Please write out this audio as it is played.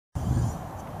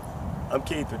I'm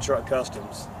Keith with Truck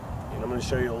Customs, and I'm going to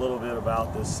show you a little bit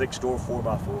about this 6-door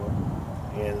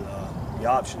 4x4 and the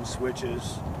options,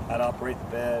 switches, how to operate the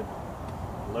bed,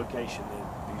 and location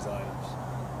in these items.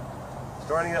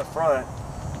 Starting up front,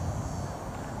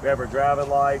 we have our driving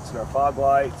lights and our fog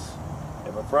lights. We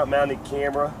have a front mounted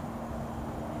camera.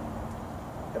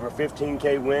 We have our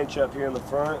 15K winch up here in the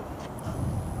front.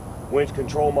 Winch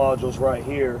control modules right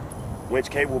here. Winch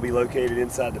cable will be located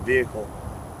inside the vehicle.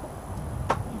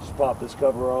 You just pop this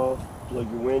cover off, plug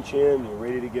your winch in, and you're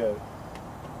ready to go.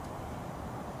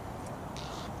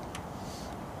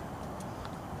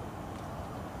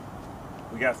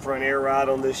 We got front air ride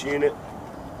on this unit.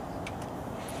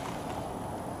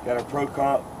 Got our Pro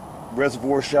Comp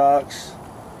reservoir shocks.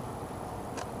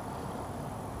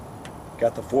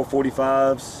 Got the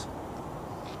 445s.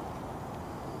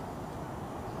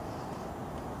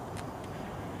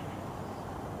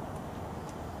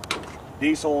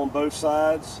 Diesel on both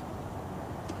sides.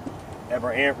 Have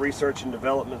our amp research and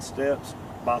development steps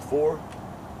by 4.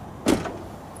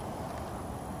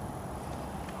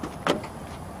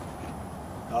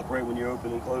 Operate when you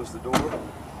open and close the door.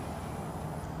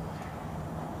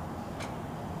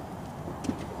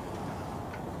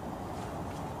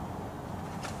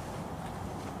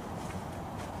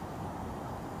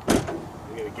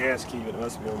 We got a gas key, but it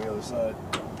must be on the other side.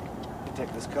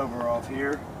 Take this cover off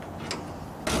here.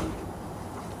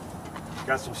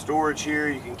 Got some storage here.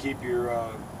 You can keep your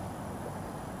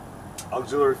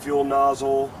auxiliary fuel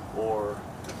nozzle or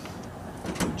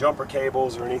jumper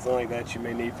cables or anything like that you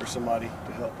may need for somebody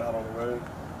to help out on the road.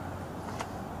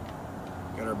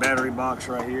 Got our battery box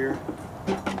right here.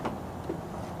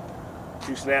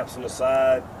 2 snaps on the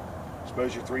side.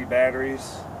 Expose your 3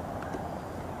 batteries.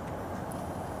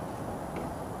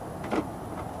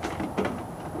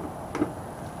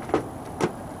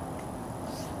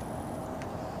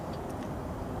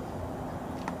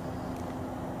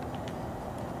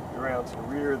 Around to the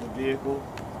rear of the vehicle.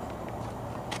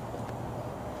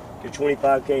 Your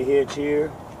 25K hitch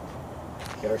here.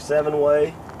 Got our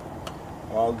 7-way,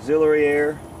 auxiliary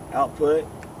air output,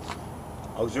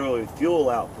 auxiliary fuel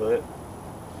output,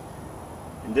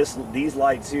 and these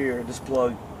lights here, this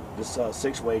plug, this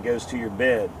 6-way goes to your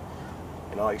bed,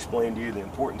 and I'll explain to you the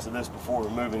importance of this before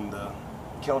removing the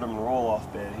Kelderman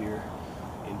roll-off bed here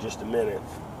in just a minute.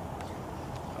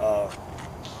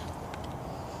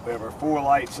 We have our 4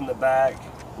 lights in the back,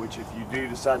 which if you do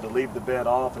decide to leave the bed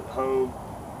off at home,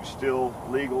 you're still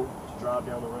legal to drive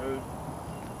down the road.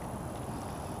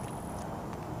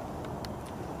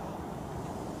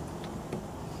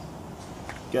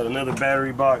 Got another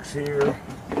battery box here,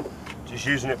 just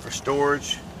using it for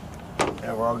storage.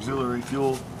 Have our auxiliary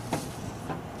fuel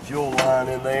line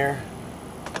in there.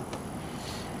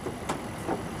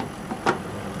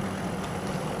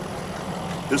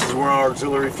 This is where our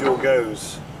auxiliary fuel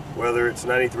goes. Whether it's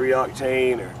 93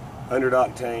 octane or 100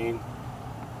 octane,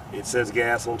 it says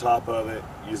gas on top of it.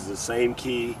 Uses the same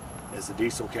key as the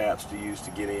diesel caps to use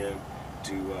to get in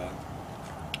to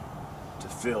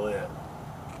fill it.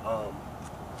 I'm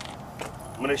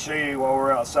going to show you while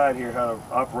we're outside here how to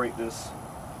operate this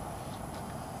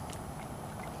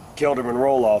Kelderman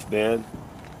roll-off bed.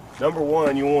 Number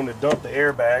 1, you want to dump the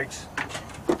airbags.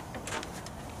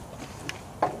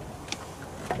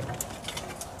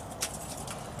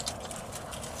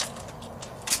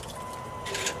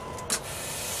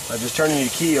 By just turning your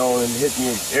key on and hitting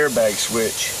your airbag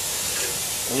switch.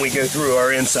 When we go through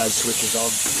our inside switches, I'll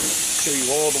show you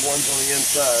all the ones on the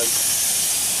inside.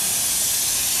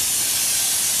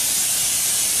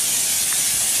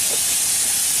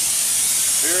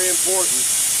 Very important.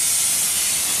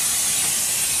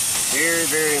 Very,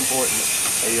 very important.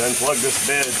 And you unplug this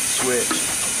bed switch.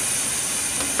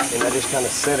 And I just kind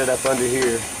of set it up under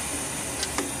here.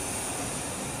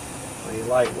 The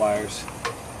light wires.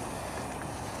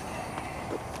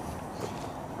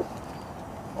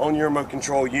 On your remote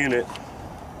control unit,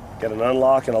 got an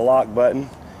unlock and a lock button.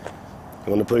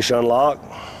 You want to push unlock.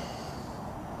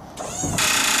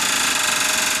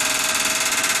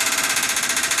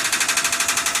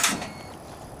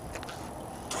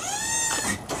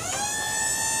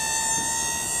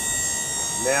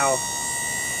 Now,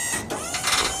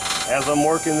 as I'm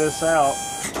working this out,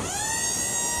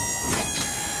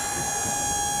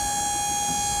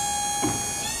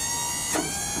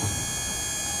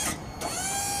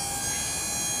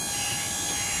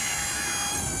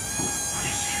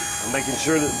 making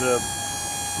sure that the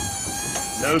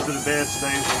nose of the bed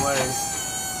stays away.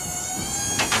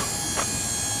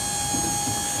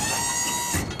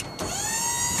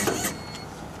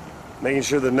 making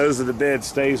sure the nose of the bed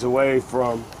stays away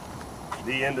from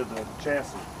the end of the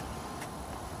chassis.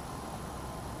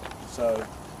 So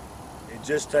it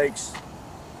just takes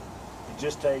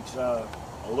a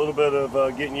little bit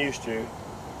of getting used to,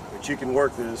 but you can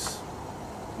work this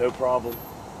no problem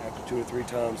after 2 or 3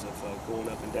 times of going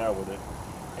up and down with it.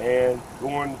 And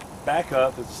going back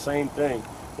up is the same thing.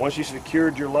 Once you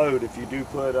secured your load, if you do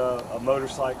put a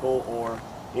motorcycle or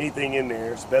anything in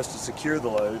there, it's best to secure the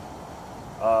load.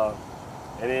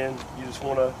 And then you just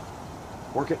want to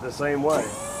work it the same way.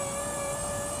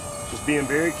 Just being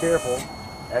very careful.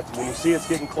 When you see it's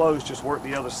getting close, just work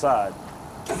the other side.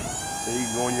 So you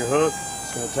can go on your hook,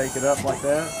 it's going to take it up like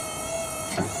that.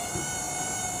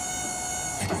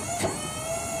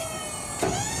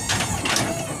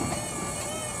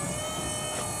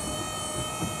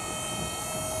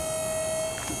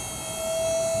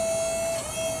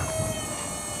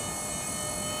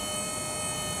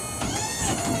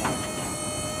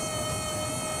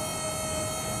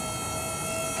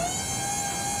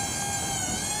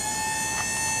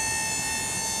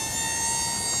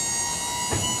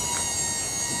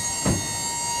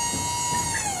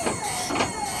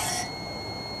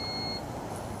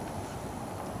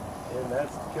 And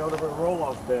that's the Kelderman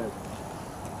roll-off bed.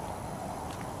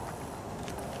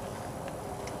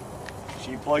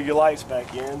 So you plug your lights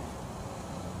back in.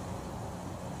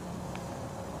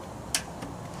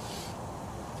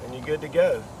 And you're good to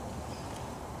go.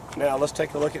 Now let's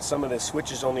take a look at some of the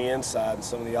switches on the inside and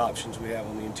some of the options we have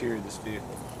on the interior of this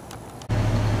vehicle.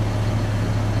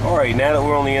 Alright, now that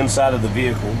we're on the inside of the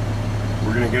vehicle,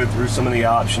 we're going to go through some of the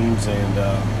options and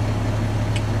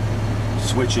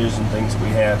switches and things that we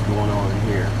have going on in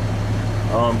here.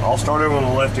 I'll start over on the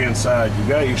left hand side. You've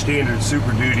got your standard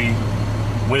Super Duty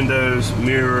windows,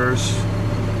 mirrors,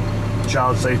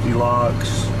 child safety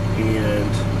locks, and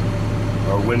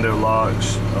window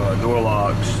locks, door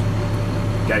locks.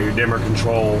 Got your dimmer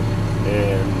control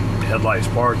and headlights,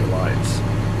 parking lights.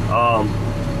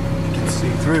 You can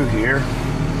see through here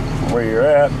from where you're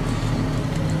at.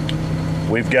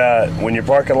 We've got, when your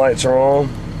parking lights are on,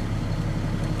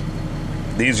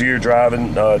 these are your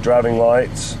driving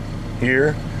lights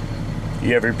here.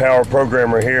 You have your power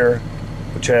programmer here,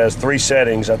 which has 3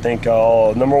 settings. I think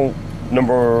number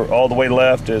all the way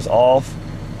left is off.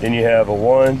 Then you have a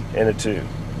 1 and a 2.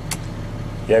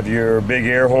 You have your big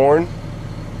air horn,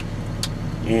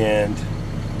 and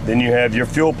then you have your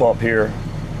fuel pump here,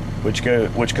 which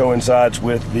coincides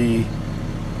with the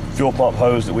fuel pump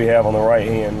hose that we have on the right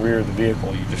hand rear of the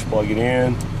vehicle. You just plug it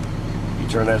in, you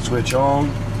turn that switch on,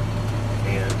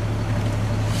 and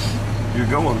you're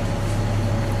going.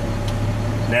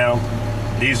 Now,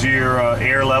 these are your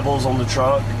air levels on the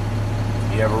truck.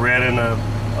 You have a red and a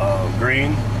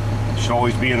green. It should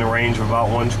always be in the range of about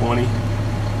 120.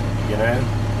 You know,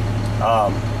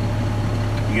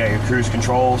 you got your cruise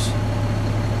controls.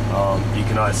 You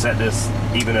cannot set this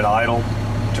even at idle.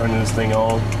 Turning this thing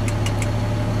on.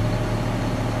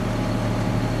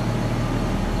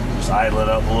 Just idle it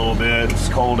up a little bit. It's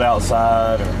cold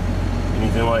outside or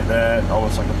anything like that.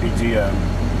 Almost like a PTO.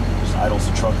 Just idles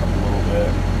the truck up a little bit.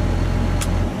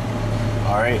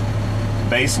 Alright.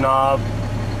 Bass knob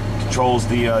controls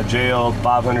the JL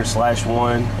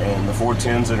 500/1 and the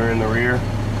 410s that are in the rear.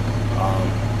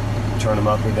 Turn them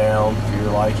up or down for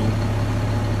your liking.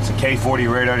 It's a K40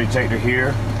 radar detector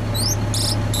here.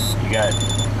 You got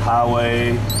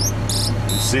highway,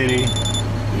 city.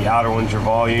 The outer one's your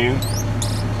volume.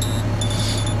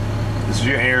 This is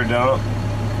your air dump.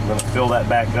 I'm going to fill that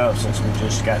back up since we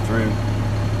just got through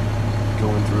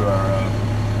going through our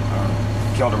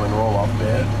Kelderman roll-off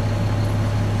bed.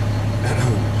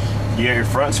 You got your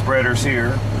front spreaders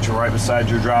here, which are right beside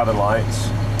your driving lights.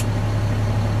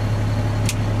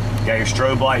 You got your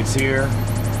strobe lights here.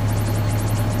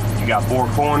 You got 4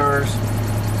 corners.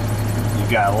 You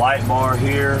got a light bar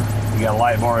here. You got a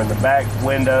light bar in the back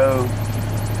window.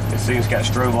 This thing's got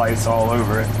strobe lights all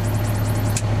over it.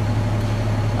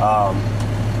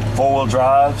 4-wheel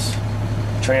drives,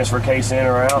 transfer case in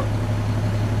or out,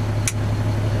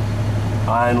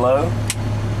 high and low.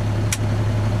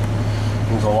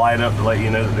 There's a light up to let you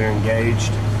know that they're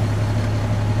engaged.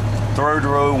 3rd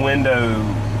row window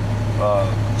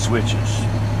switches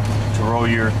to roll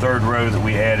your 3rd row that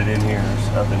we added in here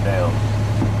up and down.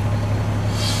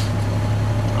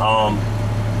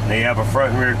 Now you have a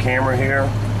front and rear camera here,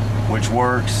 which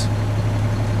works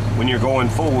when you're going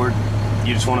forward.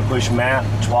 You just want to push map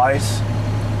twice,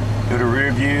 go to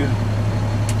rear view,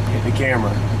 hit the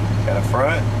camera. Got a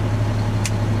front,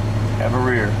 have a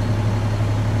rear.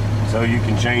 So you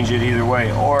can change it either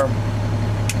way. Or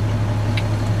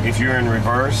if you're in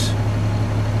reverse,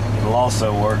 it'll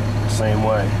also work the same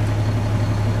way.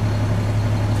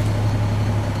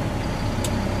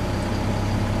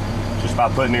 just by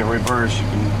putting it in reverse, you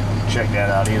can check that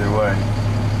out either way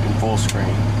in full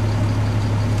screen.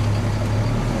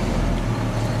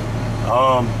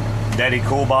 Daddy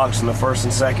cool box in the first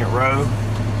and second row.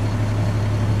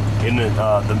 In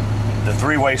the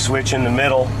three-way switch in the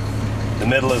middle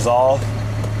is off.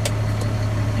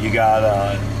 You got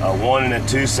a 1 and a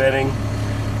 2 setting.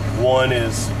 One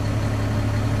is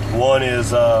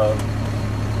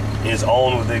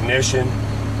on with ignition,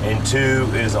 and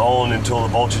 2 is on until the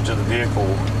voltage of the vehicle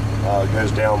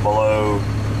goes down below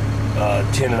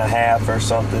 10.5 or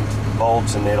something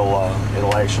volts, and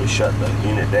it'll actually shut the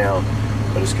unit down.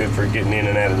 But it's good for getting in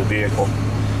and out of the vehicle,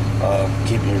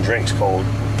 keeping your drinks cold.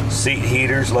 Seat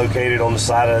heaters located on the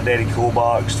side of the Daddy cool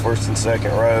box, first and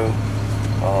second row.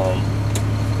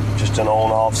 Just an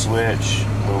on-off switch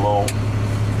with a little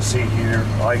seat heater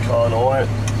icon on it.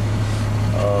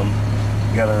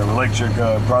 Got our electric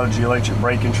Prodigy electric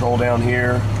brake control down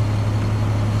here.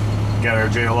 Got our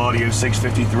JL Audio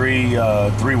 653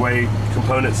 three-way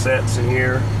component sets in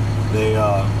here.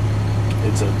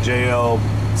 It's a JL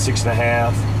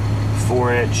 6.5,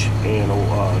 4-inch, and a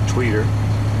tweeter.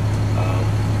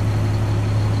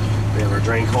 We have our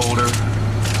drink holder.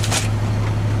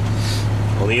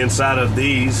 On the inside of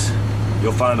these,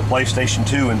 you'll find a PlayStation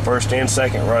 2 in first and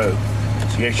second row.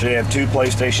 So you actually have 2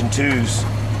 PlayStation 2s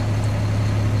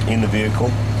in the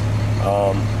vehicle.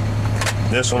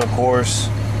 This one, of course,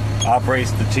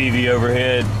 operates the TV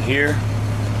overhead here,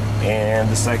 and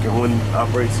the second one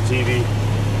operates the TV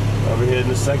overhead in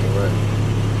the second row.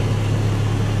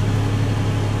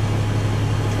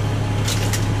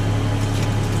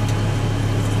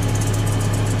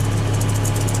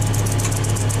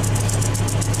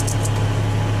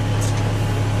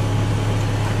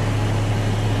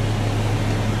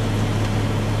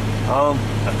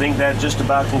 I think that just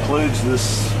about concludes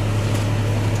this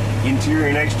interior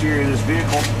and exterior of this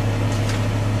vehicle.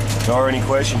 If there are any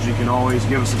questions, you can always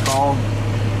give us a call,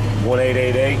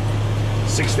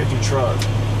 1-888-650-TRUCK.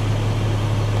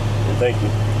 And thank you.